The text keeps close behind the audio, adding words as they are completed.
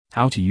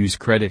How to use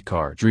credit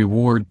card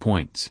reward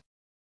points.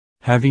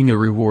 Having a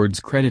rewards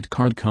credit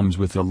card comes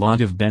with a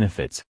lot of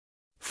benefits.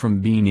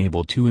 From being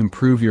able to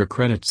improve your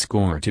credit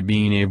score to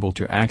being able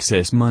to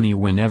access money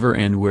whenever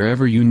and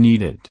wherever you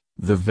need it,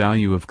 the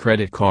value of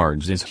credit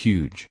cards is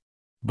huge.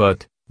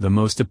 But, the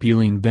most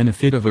appealing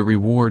benefit of a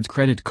rewards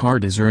credit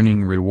card is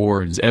earning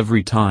rewards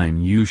every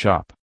time you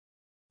shop.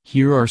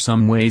 Here are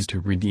some ways to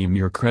redeem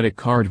your credit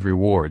card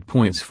reward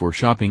points for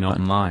shopping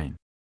online.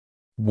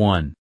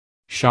 1.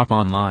 Shop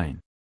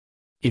online.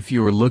 If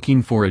you're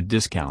looking for a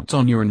discount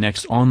on your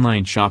next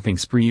online shopping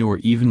spree or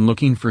even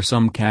looking for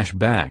some cash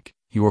back,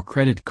 your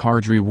credit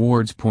card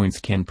rewards points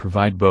can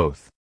provide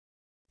both.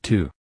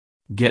 2.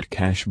 Get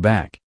cash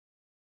back.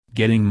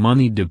 Getting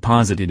money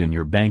deposited in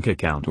your bank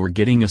account or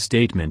getting a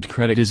statement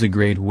credit is a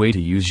great way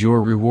to use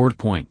your reward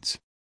points.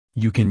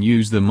 You can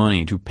use the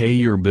money to pay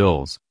your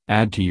bills,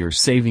 add to your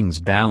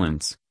savings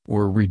balance,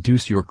 or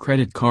reduce your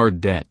credit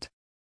card debt.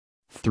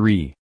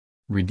 3.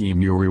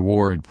 Redeem your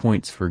reward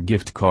points for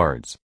gift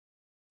cards.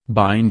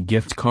 Buying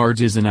gift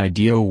cards is an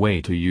ideal way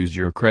to use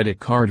your credit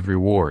card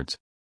rewards.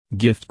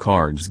 Gift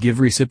cards give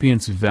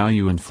recipients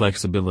value and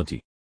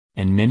flexibility.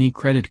 And many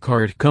credit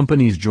card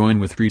companies join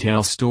with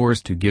retail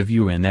stores to give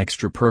you an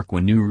extra perk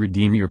when you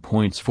redeem your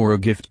points for a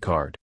gift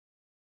card.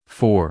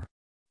 4.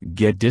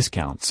 Get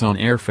discounts on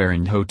airfare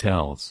and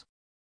hotels.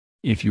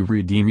 If you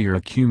redeem your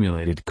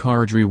accumulated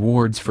card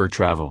rewards for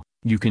travel,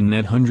 you can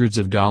net hundreds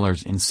of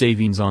dollars in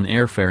savings on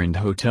airfare and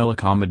hotel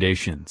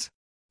accommodations.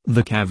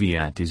 The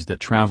caveat is that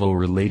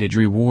travel-related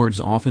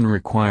rewards often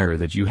require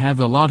that you have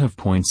a lot of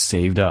points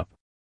saved up.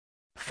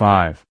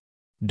 5.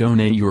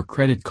 Donate your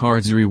credit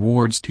card's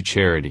rewards to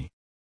charity.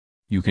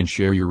 You can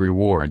share your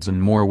rewards in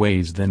more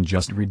ways than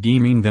just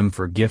redeeming them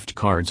for gift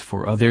cards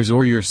for others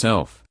or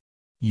yourself.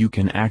 You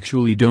can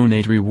actually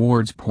donate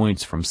rewards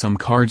points from some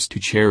cards to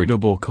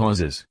charitable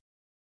causes.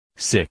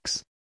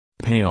 6.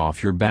 Pay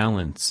off your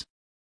balance.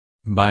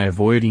 By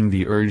avoiding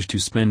the urge to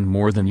spend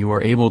more than you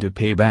are able to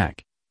pay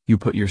back, you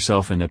put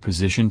yourself in a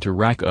position to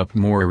rack up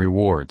more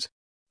rewards.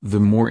 The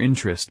more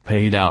interest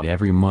paid out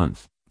every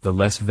month, the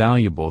less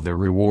valuable the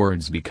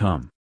rewards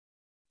become.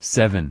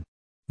 7.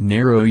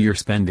 Narrow your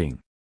spending.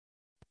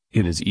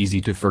 It is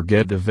easy to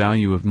forget the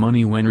value of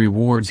money when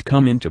rewards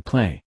come into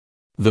play.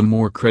 The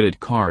more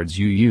credit cards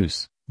you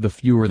use, the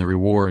fewer the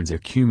rewards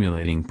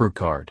accumulating per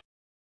card.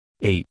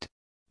 8.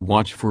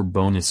 Watch for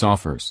bonus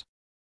offers.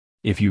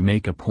 If you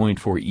make a point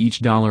for each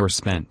dollar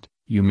spent,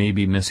 you may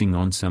be missing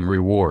on some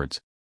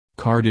rewards.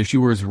 Card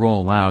issuers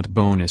roll out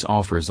bonus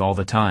offers all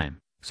the time,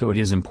 so it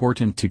is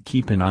important to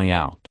keep an eye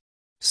out.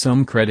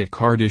 Some credit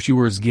card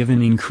issuers give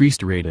an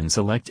increased rate in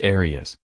select areas,